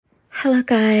Hello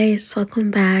guys, welcome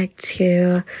back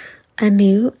to a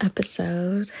new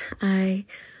episode. I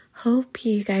hope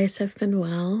you guys have been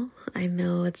well. I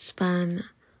know it's been,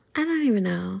 I don't even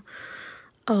know,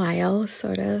 a while,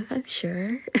 sort of, I'm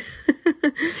sure.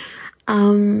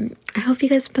 I hope you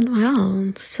guys have been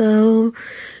well. So,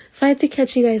 if I had to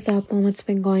catch you guys up on what's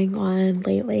been going on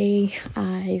lately,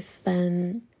 I've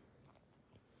been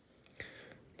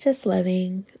just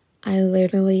living. I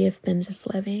literally have been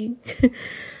just living.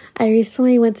 I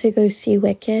recently went to go see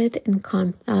Wicked in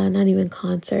not even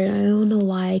concert. I don't know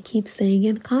why I keep saying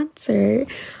in concert.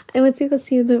 I went to go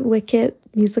see the Wicked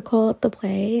musical at the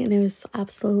play, and it was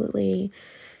absolutely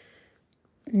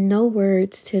no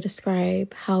words to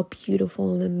describe how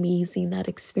beautiful and amazing that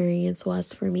experience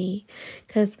was for me.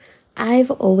 Because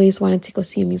I've always wanted to go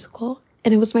see a musical,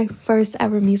 and it was my first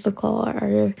ever musical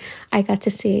I got to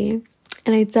see.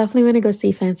 And I definitely want to go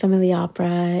see Phantom of the Opera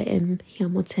and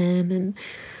Hamilton and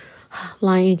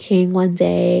Lion King one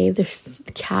day. There's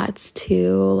Cats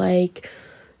too.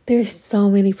 There's so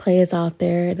many plays out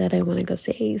there that I want to go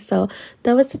see. So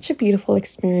that was such a beautiful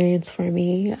experience for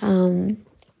me.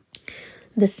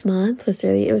 This month was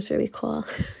really cool.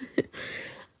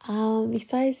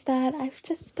 Besides that, I've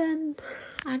just been,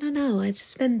 I don't know, it's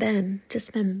just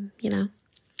been, you know.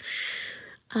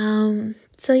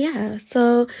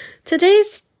 So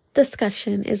today's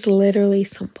discussion is literally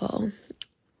simple.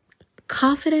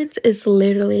 Confidence is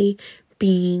literally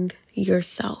being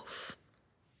yourself.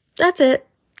 That's it.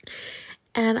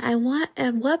 And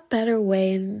what better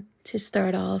way to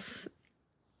start off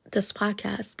this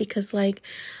podcast, because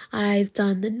I've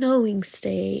done the knowing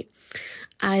state.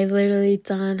 I've literally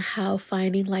done how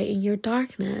finding light in your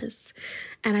darkness.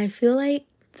 And I feel like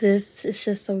this is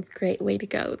just a great way to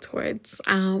go towards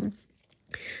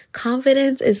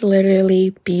confidence is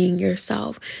literally being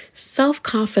yourself.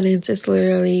 Self-confidence is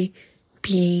literally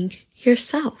being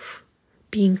yourself,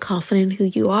 being confident in who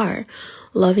you are,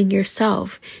 loving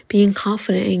yourself, being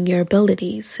confident in your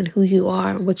abilities and who you are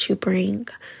and what you bring.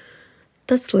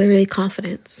 That's literally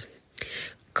confidence.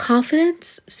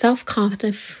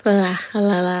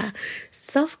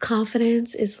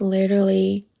 Self-confidence is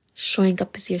literally showing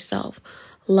up as yourself,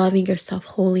 loving yourself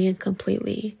wholly and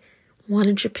completely.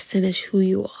 100% is who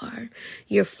you are.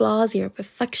 Your flaws, your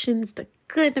imperfections, the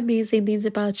good, amazing things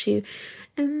about you,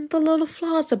 and the little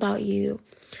flaws about you.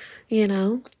 You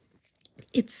know,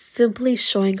 it's simply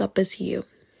showing up as you.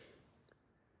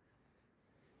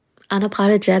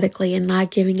 Unapologetically, and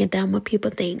not giving a damn what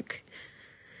people think.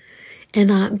 And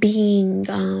not being,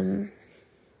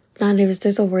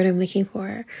 there's a word I'm looking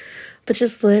for, but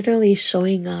just literally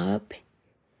showing up.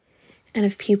 And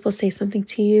if people say something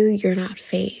to you, you're not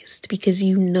fazed because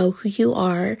you know who you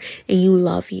are and you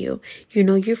love you. You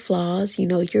know your flaws, you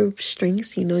know your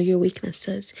strengths, you know your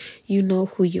weaknesses. You know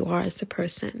who you are as a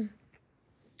person.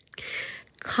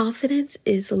 Confidence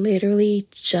is literally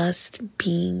just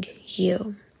being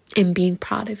you and being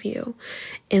proud of you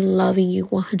and loving you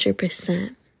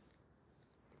 100%.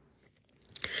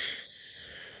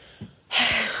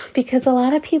 Because a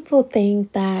lot of people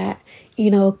think that,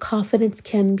 confidence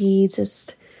can be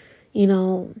just,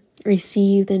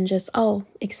 received and just,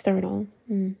 external.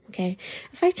 Okay.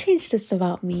 If I change this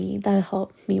about me, that'll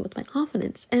help me with my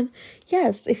confidence. And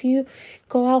yes, if you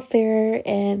go out there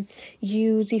and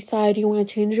you decide you want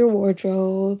to change your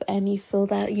wardrobe and you feel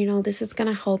that, this is going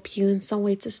to help you in some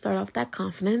way to start off that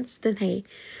confidence, then hey,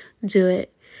 do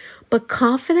it. But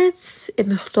confidence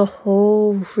in the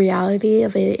whole reality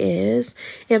of it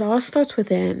all starts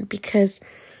within, because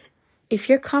if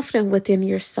you're confident within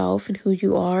yourself and who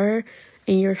you are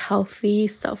and you're healthy,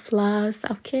 self-love,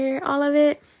 self-care, all of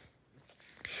it,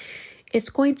 it's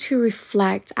going to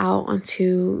reflect out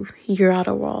onto your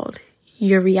outer world,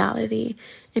 your reality.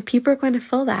 And people are going to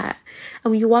feel that.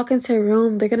 And when you walk into a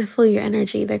room, they're going to feel your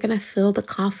energy. They're going to feel the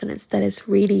confidence that is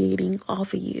radiating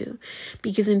off of you.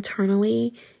 Because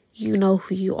internally, you know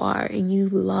who you are and you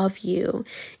love you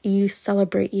and you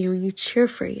celebrate you and you cheer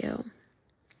for you.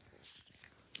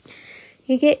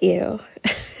 You get you.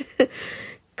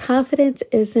 Confidence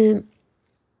isn't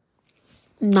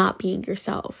not being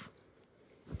yourself.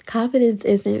 Confidence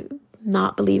isn't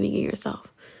not believing in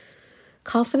yourself.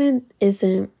 Confidence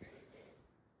isn't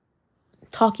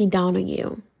talking down on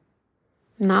you,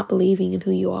 not believing in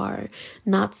who you are,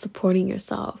 not supporting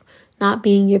yourself, not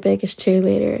being your biggest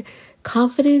cheerleader.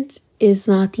 Confidence is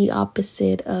not the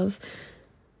opposite of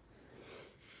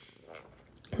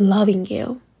loving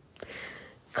you.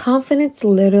 Confidence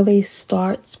literally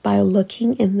starts by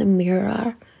looking in the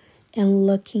mirror and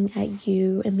looking at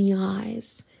you in the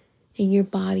eyes and your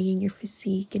body and your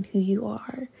physique and who you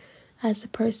are as a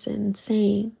person,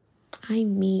 saying,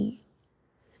 I'm me.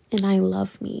 And I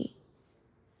love me.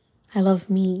 I love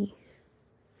me.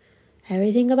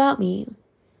 Everything about me.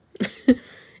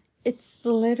 It's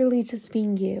literally just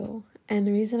being you. And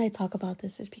the reason I talk about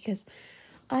this is because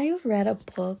I read a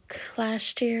book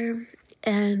last year,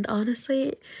 and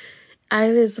honestly,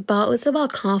 it's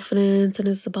about confidence, and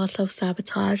it's about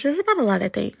self-sabotage. It's about a lot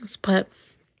of things, but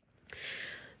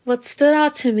what stood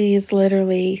out to me is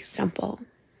literally simple.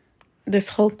 This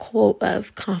whole quote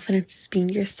of confidence is being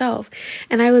yourself.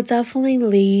 And I would definitely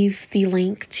leave the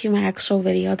link to my actual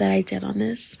video that I did on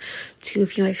this too,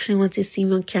 if you actually want to see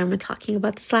me on camera talking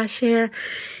about this last year.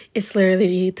 It's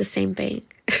literally the same thing.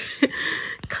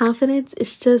 Confidence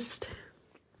is just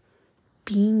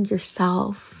being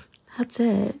yourself. That's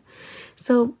it.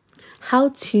 So how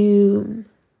to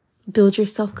build your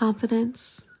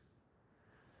self-confidence?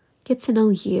 Get to know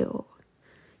you.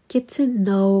 Get to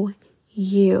know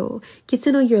you. Get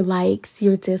to know your likes,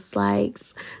 your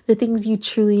dislikes, the things you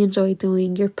truly enjoy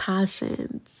doing, your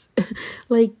passions.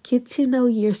 Like, get to know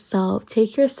yourself.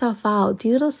 Take yourself out.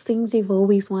 Do those things you've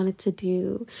always wanted to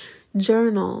do.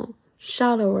 Journal.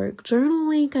 Shadow work.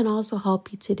 Journaling can also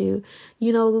help you to do,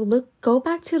 go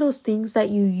back to those things that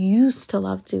you used to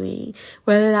love doing,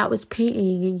 whether that was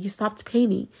painting and you stopped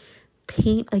painting.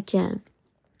 Paint again.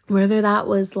 Whether that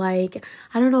was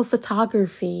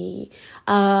photography.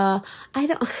 I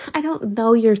don't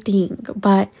know your thing,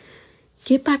 but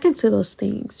get back into those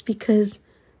things, because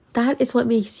that is what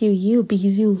makes you you,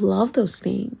 because you love those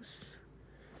things.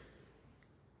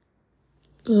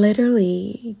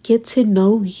 Literally, get to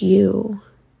know you.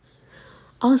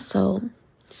 Also,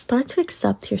 start to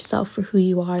accept yourself for who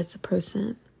you are as a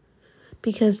person,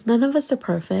 because none of us are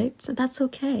perfect, and that's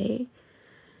okay.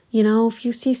 If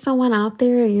you see someone out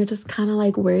there and you're just kind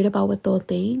of worried about what they'll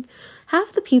think,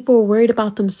 half the people are worried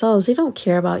about themselves. They don't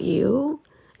care about you.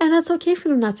 And that's okay for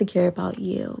them not to care about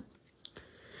you.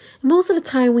 And most of the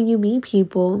time when you meet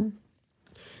people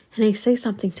and they say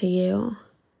something to you,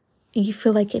 and you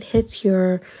feel like it hits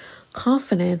your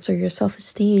confidence or your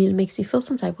self-esteem and makes you feel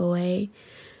some type of way,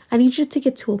 I need you to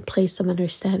get to a place of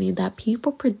understanding that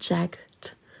people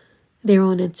project their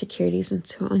own insecurities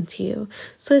onto you.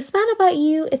 So it's not about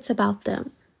you, it's about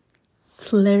them.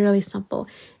 It's literally simple.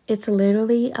 It's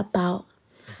literally about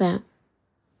them.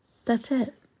 That's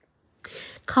it.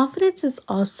 Confidence is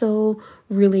also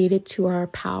related to our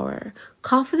power.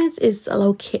 Confidence is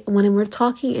when we're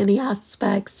talking in the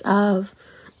aspects of,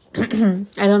 I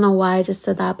don't know why I just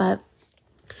said that, but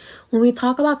when we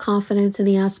talk about confidence in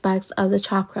the aspects of the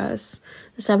chakras,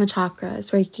 the 7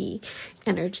 chakras, Reiki,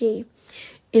 energy,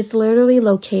 it literally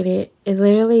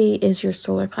is your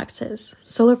solar plexus.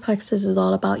 Solar plexus is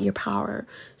all about your power,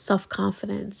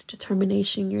 self-confidence,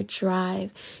 determination, your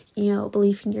drive,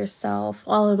 belief in yourself,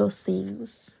 all of those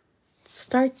things. It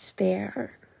starts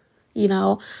there.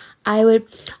 I would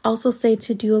also say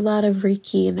to do a lot of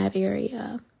Reiki in that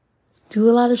area. Do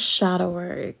a lot of shadow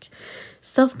work.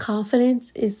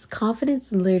 Confidence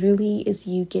literally is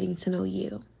you getting to know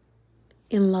you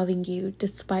and loving you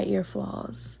despite your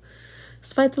flaws.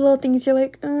 Despite the little things you're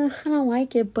like, I don't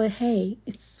like it, but hey,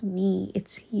 it's me,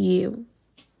 it's you.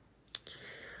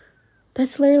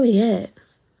 That's literally it.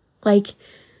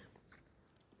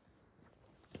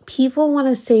 People want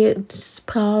to say, just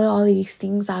put all these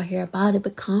things out here about it,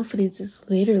 but confidence is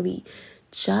literally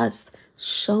just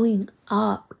showing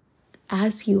up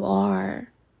as you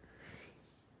are,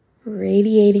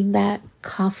 radiating that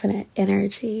confident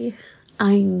energy.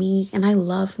 I'm me, and I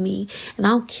love me, and I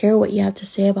don't care what you have to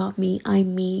say about me.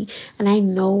 I'm me, and I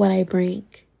know what I bring,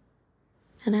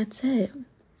 and that's it.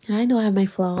 And I know I have my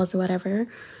flaws or whatever,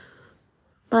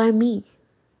 but I'm me.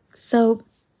 So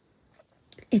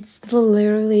it's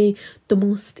literally the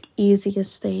most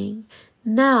easiest thing.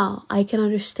 Now I can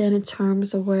understand in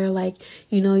terms of where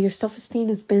your self-esteem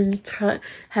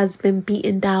has been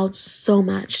beaten down so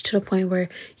much to the point where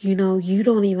you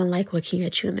don't even like looking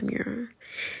at you in the mirror.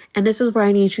 And this is where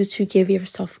I need you to give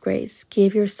yourself grace,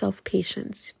 give yourself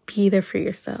patience, be there for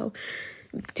yourself.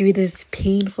 Do this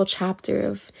painful chapter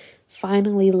of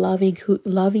finally loving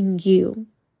you,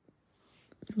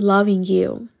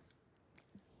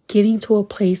 getting to a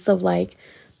place of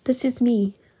this is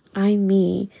me, I'm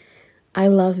me, I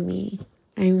love me,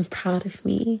 I'm proud of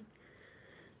me.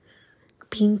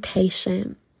 Being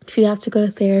patient. If you have to go to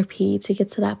therapy to get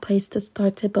to that place to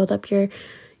start to build up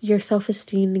your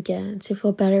self-esteem again, to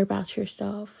feel better about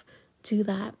yourself, do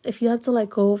that. If you have to let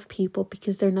go of people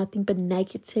because they're nothing but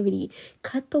negativity,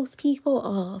 cut those people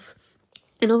off.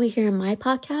 And over here in my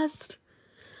podcast,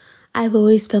 I've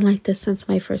always been like this since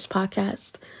my first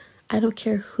podcast. I don't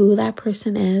care who that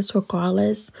person is,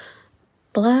 regardless.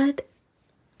 Blood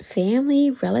family,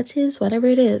 relatives, whatever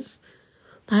it is.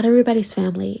 Not everybody's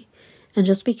family. And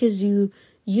just because you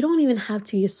don't even have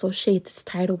to associate this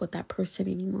title with that person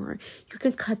anymore. You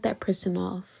can cut that person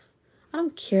off. I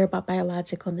don't care about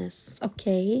biologicalness,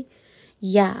 okay?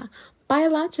 Yeah,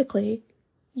 biologically,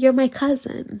 you're my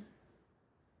cousin,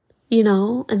 in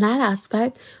that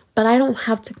aspect. But I don't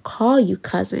have to call you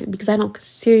cousin because I don't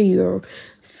consider you your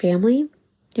family.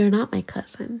 You're not my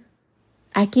cousin.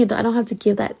 I don't have to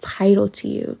give that title to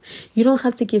you. You don't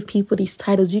have to give people these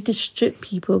titles. You can strip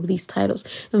people of these titles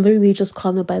and literally just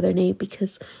call them by their name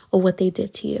because of what they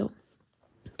did to you.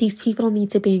 These people don't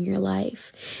need to be in your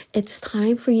life. It's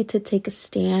time for you to take a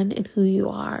stand in who you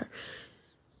are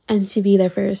and to be there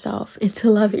for yourself and to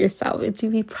love yourself and to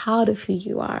be proud of who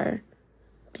you are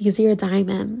because you're a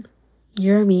diamond.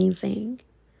 You're amazing.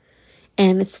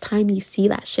 And it's time you see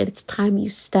that shit. It's time you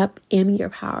step in your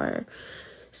power.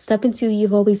 Step into who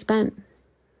you've always been.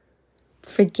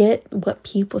 Forget what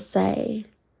people say.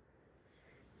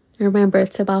 Remember,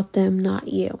 it's about them, not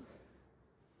you.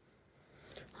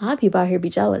 A lot of people out here be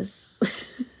jealous.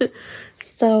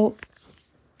 So,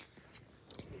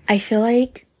 I feel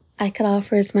like I could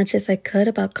offer as much as I could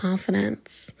about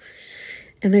confidence.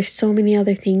 And there's so many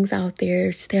other things out there.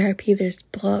 There's therapy, there's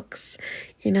books,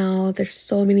 there's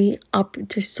so many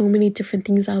different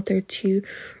things out there to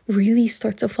really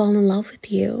start to fall in love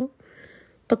with you.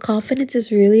 But confidence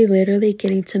is really literally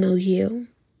getting to know you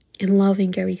and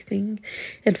loving everything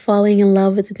and falling in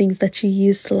love with the things that you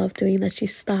used to love doing that you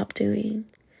stopped doing.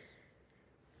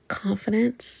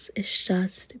 Confidence is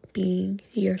just being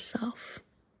yourself.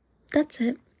 That's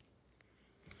it.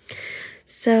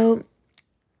 So,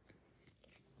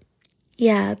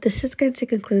 yeah, this is going to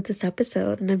conclude this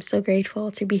episode, and I'm so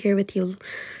grateful to be here with you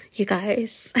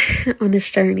guys, on this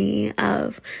journey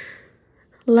of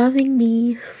loving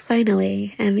me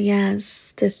finally. And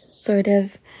yes, this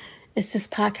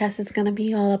podcast is going to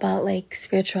be all about like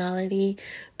spirituality,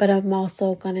 but I'm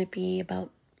also going to be about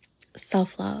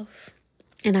self-love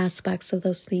and aspects of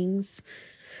those things.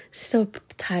 So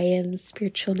tie in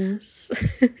spiritualness,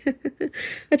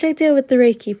 which I do with the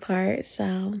Reiki part.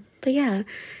 So, but yeah.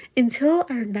 Until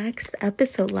our next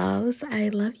episode, loves, I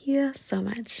love you so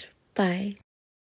much. Bye.